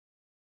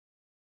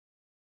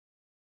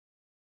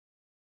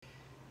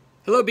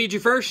Hello, BG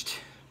First.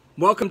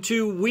 Welcome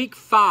to week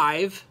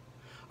 5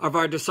 of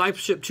our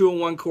Discipleship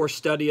 201 course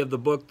study of the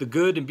book, The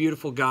Good and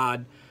Beautiful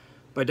God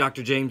by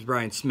Dr. James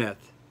Bryan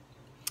Smith.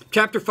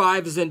 Chapter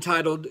 5 is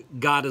entitled,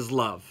 God is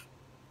Love.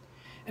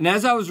 And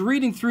as I was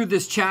reading through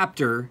this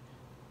chapter,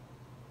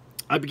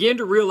 I began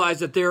to realize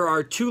that there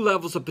are two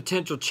levels of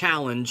potential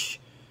challenge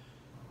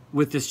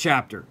with this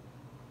chapter.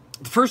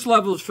 The first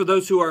level is for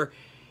those who are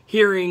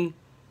hearing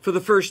for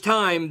the first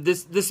time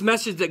this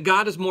message that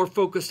God is more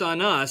focused on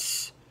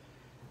us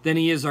than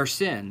he is our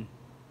sin.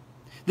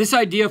 This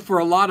idea for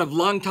a lot of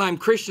longtime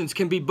Christians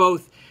can be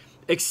both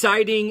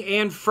exciting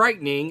and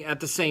frightening at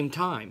the same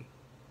time.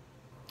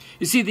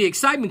 You see, the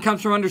excitement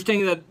comes from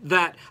understanding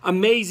that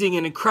amazing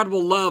and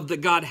incredible love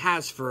that God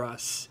has for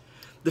us.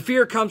 The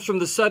fear comes from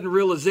the sudden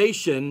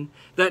realization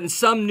that in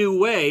some new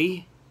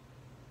way,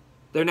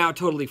 they're now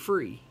totally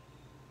free.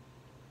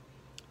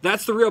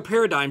 That's the real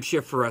paradigm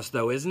shift for us,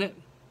 though, isn't it?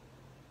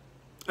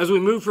 As we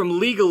move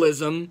from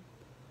legalism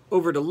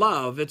over to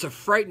love, it's a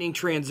frightening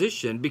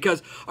transition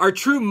because our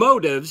true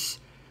motives,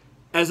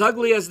 as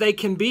ugly as they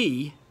can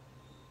be,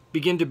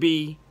 begin to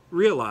be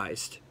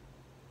realized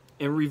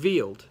and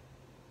revealed.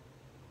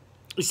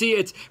 You see,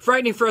 it's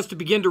frightening for us to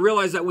begin to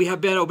realize that we have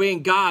been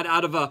obeying God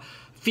out of a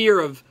fear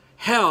of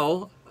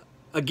hell,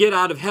 a get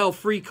out of hell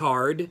free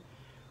card,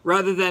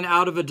 rather than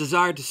out of a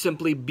desire to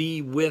simply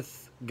be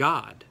with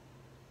God.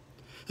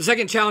 The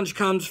second challenge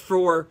comes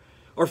from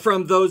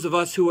those of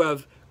us who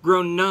have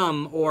grown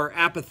numb or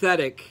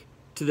apathetic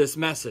to this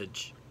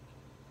message.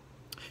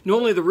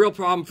 Normally, the real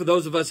problem for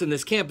those of us in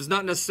this camp is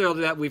not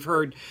necessarily that we've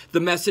heard the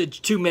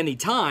message too many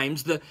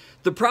times.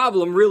 The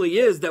problem really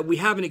is that we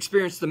haven't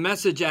experienced the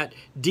message at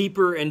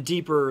deeper and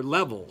deeper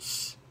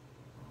levels.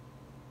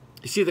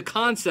 You see, the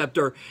concept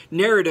or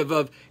narrative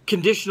of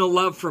conditional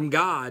love from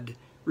God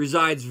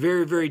resides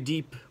very, very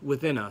deep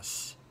within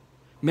us.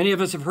 Many of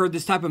us have heard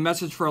this type of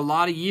message for a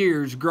lot of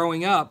years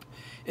growing up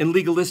in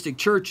legalistic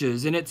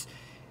churches, and it's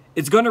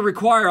going to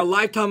require a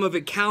lifetime of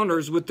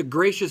encounters with the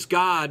gracious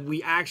God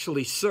we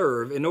actually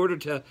serve in order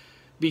to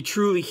be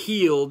truly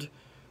healed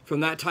from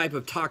that type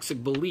of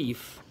toxic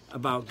belief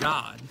about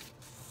God.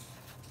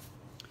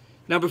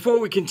 Now, before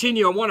we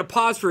continue, I want to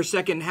pause for a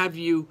second and have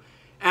you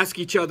ask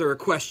each other a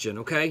question,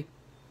 okay?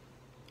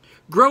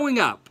 Growing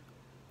up,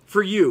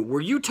 for you,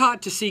 were you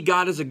taught to see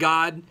God as a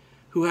God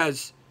who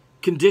is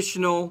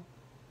conditional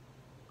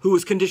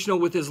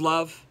with his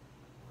love?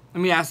 Let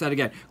me ask that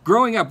again.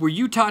 Growing up, were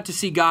you taught to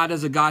see God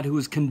as a God who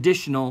is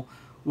conditional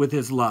with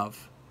his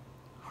love?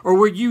 Or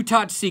were you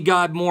taught to see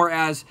God more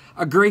as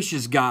a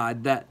gracious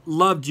God that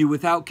loved you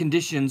without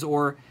conditions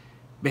or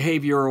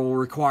behavioral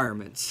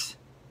requirements?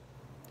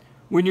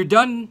 When you're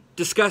done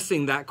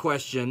discussing that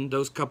question,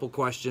 those couple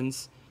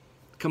questions,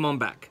 come on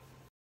back.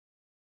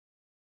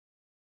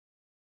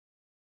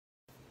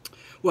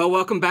 Well,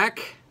 welcome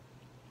back.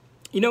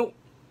 You know,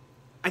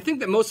 I think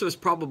that most of us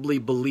probably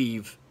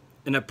believe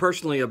and have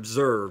personally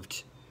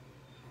observed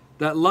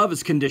that love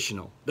is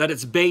conditional, that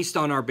it's based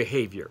on our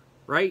behavior,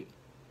 right?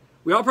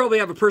 We all probably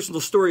have a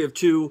personal story or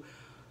two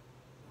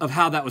of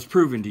how that was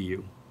proven to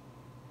you.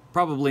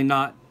 Probably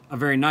not a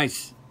very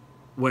nice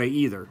way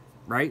either,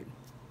 right?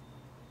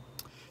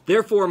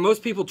 Therefore,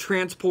 most people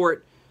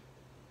transport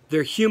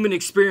their human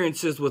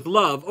experiences with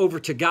love over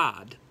to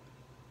God.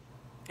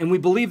 And we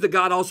believe that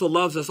God also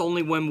loves us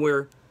only when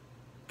we're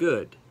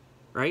good,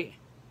 right?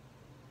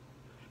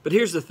 But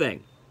here's the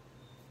thing.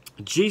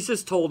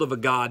 Jesus told of a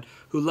God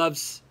who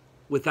loves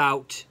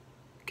without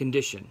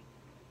condition.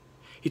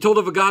 He told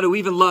of a God who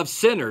even loves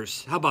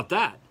sinners. How about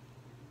that?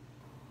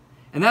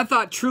 And that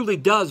thought truly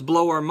does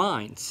blow our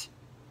minds.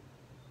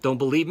 Don't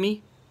believe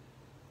me?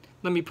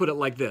 Let me put it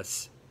like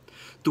this.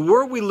 The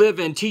world we live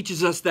in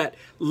teaches us that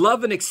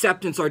love and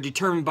acceptance are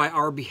determined by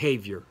our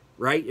behavior,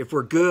 right? If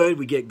we're good,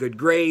 we get good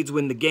grades,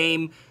 win the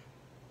game.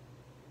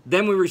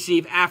 Then we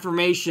receive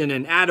affirmation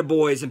and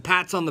attaboys and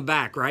pats on the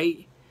back,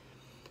 right?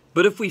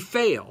 But if we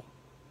fail,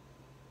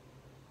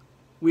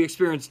 we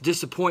experience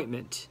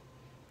disappointment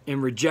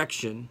and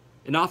rejection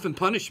and often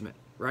punishment,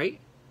 right?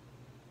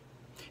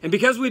 And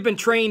because we've been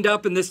trained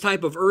up in this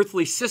type of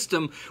earthly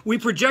system, we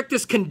project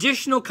this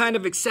conditional kind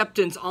of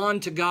acceptance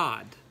onto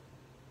God,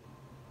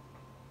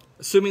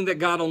 assuming that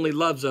God only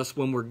loves us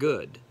when we're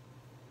good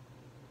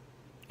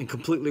and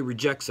completely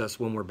rejects us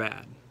when we're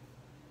bad.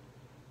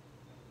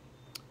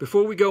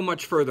 Before we go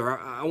much further,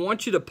 I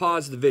want you to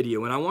pause the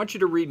video and I want you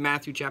to read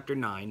Matthew chapter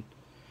 9,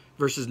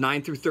 verses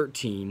 9 through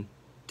 13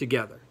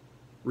 together.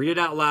 Read it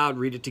out loud,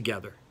 read it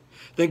together.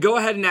 Then go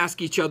ahead and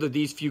ask each other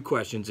these few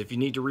questions. If you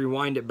need to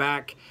rewind it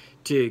back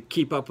to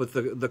keep up with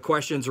the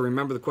questions or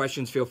remember the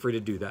questions, feel free to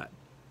do that.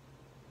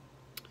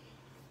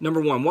 Number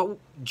one, what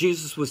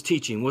Jesus was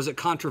teaching, was it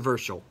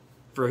controversial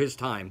for his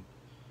time?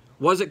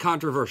 Was it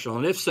controversial?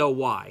 And if so,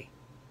 why?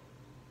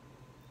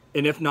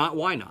 And if not,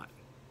 why not?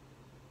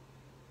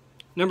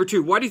 Number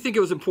two, why do you think it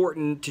was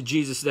important to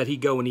Jesus that he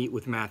go and eat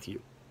with Matthew?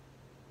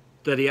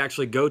 That he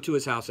actually go to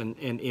his house and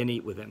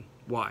eat with him?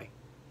 Why?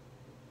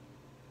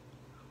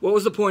 What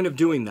was the point of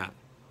doing that?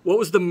 What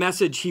was the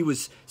message he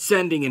was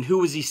sending and who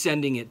was he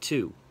sending it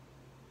to?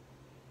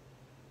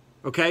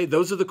 Okay,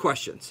 those are the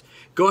questions.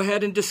 Go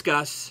ahead and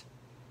discuss,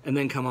 and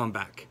then come on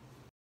back.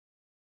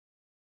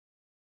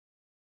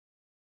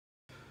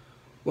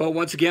 Well,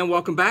 once again,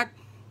 welcome back.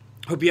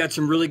 Hope you had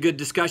some really good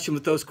discussion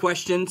with those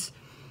questions.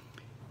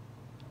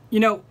 You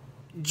know,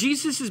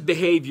 Jesus'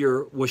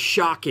 behavior was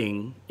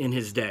shocking in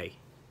his day.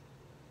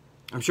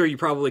 I'm sure you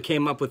probably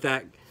came up with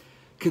that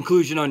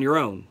conclusion on your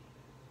own.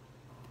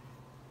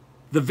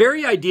 The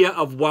very idea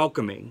of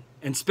welcoming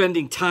and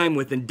spending time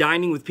with and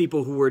dining with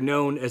people who were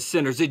known as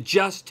sinners, it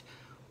just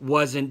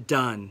wasn't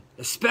done,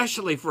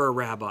 especially for a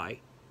rabbi.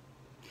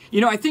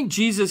 You know, I think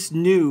Jesus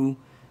knew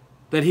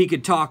that he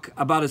could talk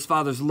about his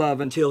Father's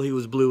love until he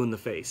was blue in the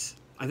face.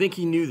 I think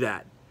he knew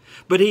that.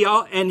 But he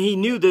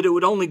knew that it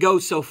would only go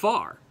so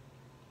far.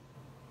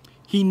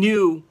 He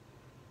knew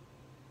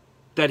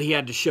that he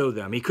had to show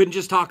them. He couldn't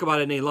just talk about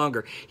it any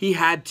longer. He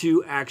had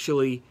to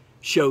actually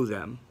show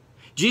them.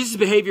 Jesus'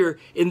 behavior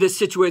in this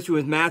situation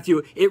with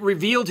Matthew, it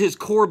revealed his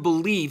core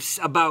beliefs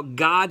about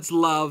God's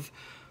love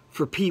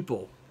for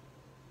people.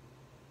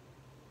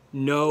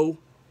 No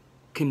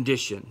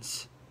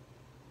conditions.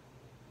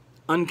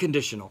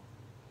 Unconditional.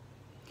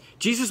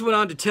 Jesus went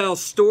on to tell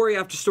story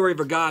after story of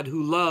a God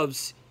who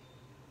loves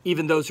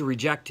even those who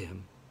reject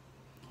him.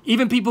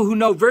 Even people who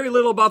know very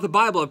little about the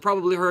Bible have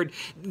probably heard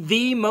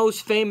the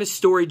most famous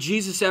story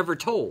Jesus ever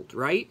told,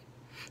 right?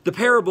 The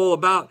parable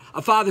about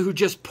a father who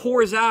just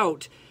pours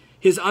out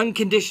his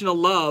unconditional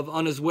love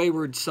on his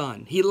wayward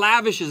son. He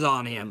lavishes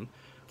on him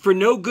for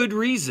no good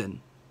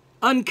reason,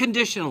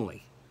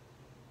 unconditionally.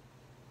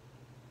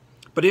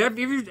 But have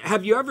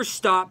you ever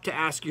stopped to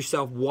ask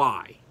yourself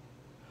why?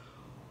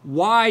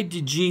 Why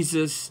did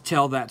Jesus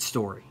tell that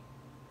story?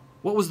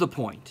 What was the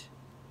point?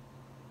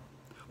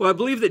 Well, I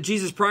believe that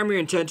Jesus' primary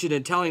intention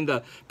in telling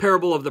the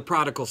parable of the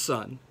prodigal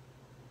son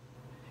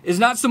is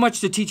not so much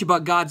to teach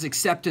about God's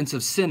acceptance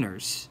of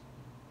sinners,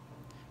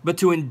 but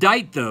to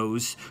indict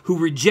those who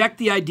reject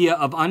the idea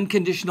of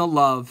unconditional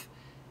love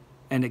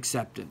and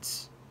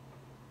acceptance.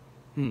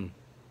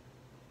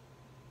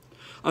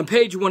 On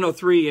page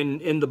 103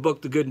 in the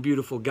book, The Good and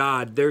Beautiful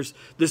God, there's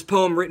this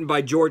poem written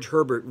by George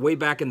Herbert way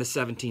back in the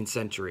 17th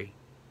century.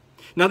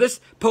 Now, this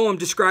poem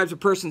describes a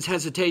person's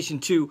hesitation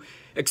to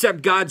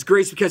accept God's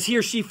grace because he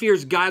or she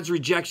fears God's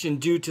rejection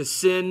due to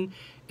sin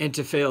and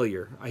to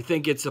failure. I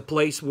think it's a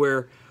place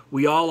where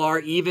we all are,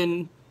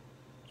 even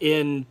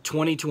in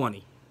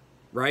 2020,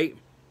 right?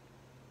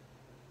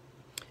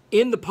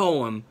 In the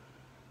poem,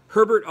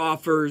 Herbert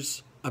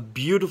offers a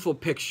beautiful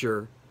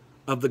picture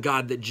of the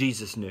God that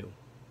Jesus knew.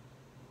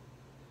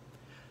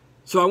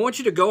 So I want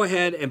you to go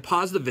ahead and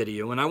pause the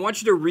video, and I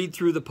want you to read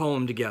through the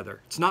poem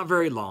together. It's not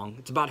very long.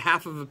 It's about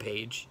half of a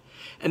page.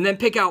 And then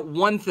pick out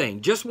one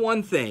thing, just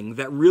one thing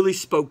that really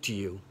spoke to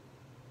you.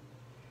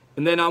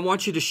 And then I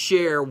want you to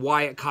share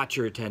why it caught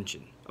your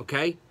attention,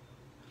 okay?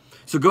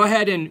 So go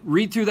ahead and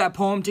read through that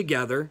poem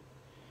together.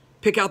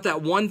 Pick out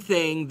that one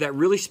thing that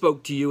really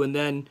spoke to you, and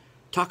then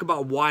talk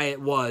about why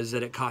it was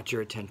that it caught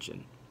your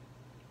attention.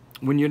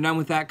 When you're done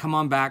with that, come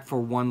on back for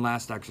one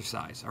last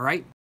exercise, all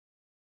right?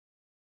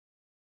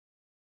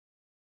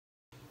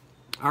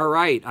 All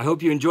right, I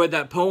hope you enjoyed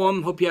that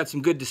poem. Hope you had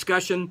some good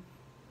discussion.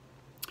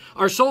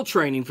 Our soul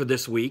training for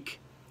this week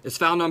is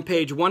found on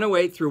page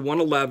 108 through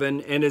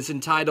 111 and is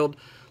entitled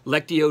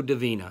Lectio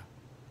Divina. Have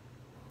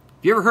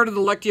you ever heard of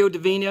the Lectio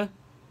Divina?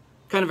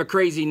 Kind of a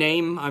crazy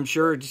name, I'm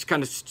sure. It just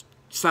kind of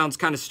sounds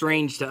kind of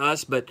strange to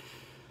us, but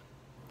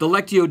the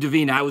Lectio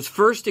Divina, I was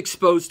first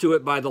exposed to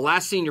it by the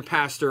last senior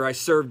pastor I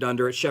served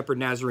under at Shepherd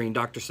Nazarene,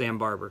 Dr. Sam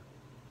Barber.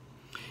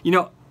 You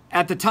know,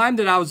 at the time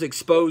that I was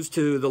exposed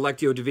to the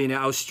Lectio Divina,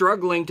 I was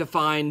struggling to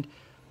find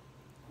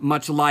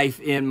much life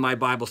in my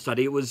Bible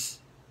study. It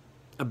was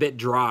a bit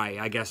dry,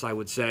 I guess I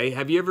would say.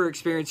 Have you ever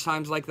experienced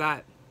times like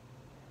that?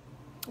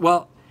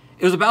 Well,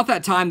 it was about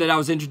that time that I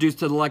was introduced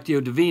to the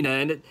Lectio Divina,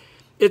 and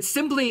it's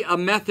simply a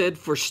method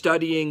for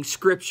studying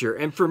Scripture.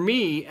 And for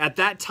me, at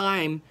that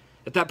time,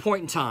 at that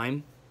point in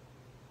time,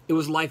 it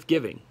was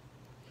life-giving.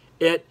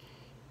 It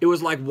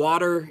was like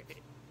water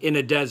in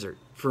a desert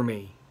for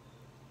me.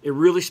 It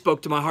really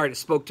spoke to my heart. It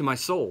spoke to my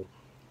soul.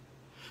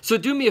 So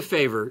do me a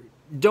favor.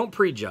 Don't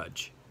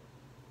prejudge.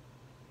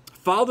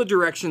 Follow the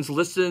directions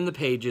listed in the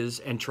pages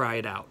and try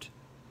it out.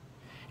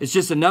 It's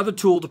just another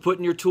tool to put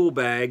in your tool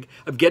bag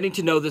of getting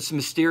to know this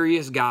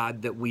mysterious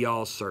God that we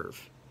all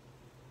serve.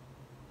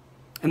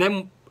 And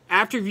then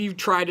after you've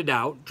tried it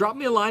out, drop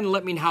me a line and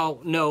let me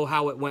know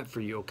how it went for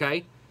you,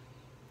 okay?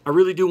 I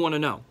really do want to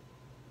know.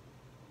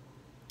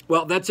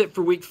 Well, that's it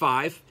for week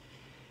 5.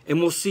 And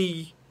we'll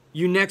see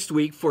you next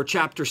week for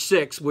chapter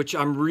 6, which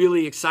I'm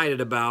really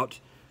excited about.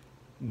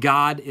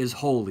 God is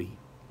holy.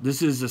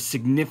 This is a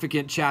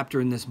significant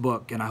chapter in this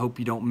book, and I hope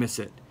you don't miss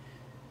it.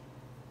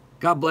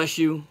 God bless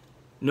you.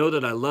 Know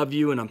that I love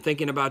you, and I'm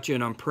thinking about you,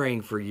 and I'm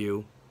praying for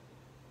you.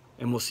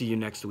 And we'll see you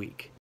next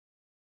week.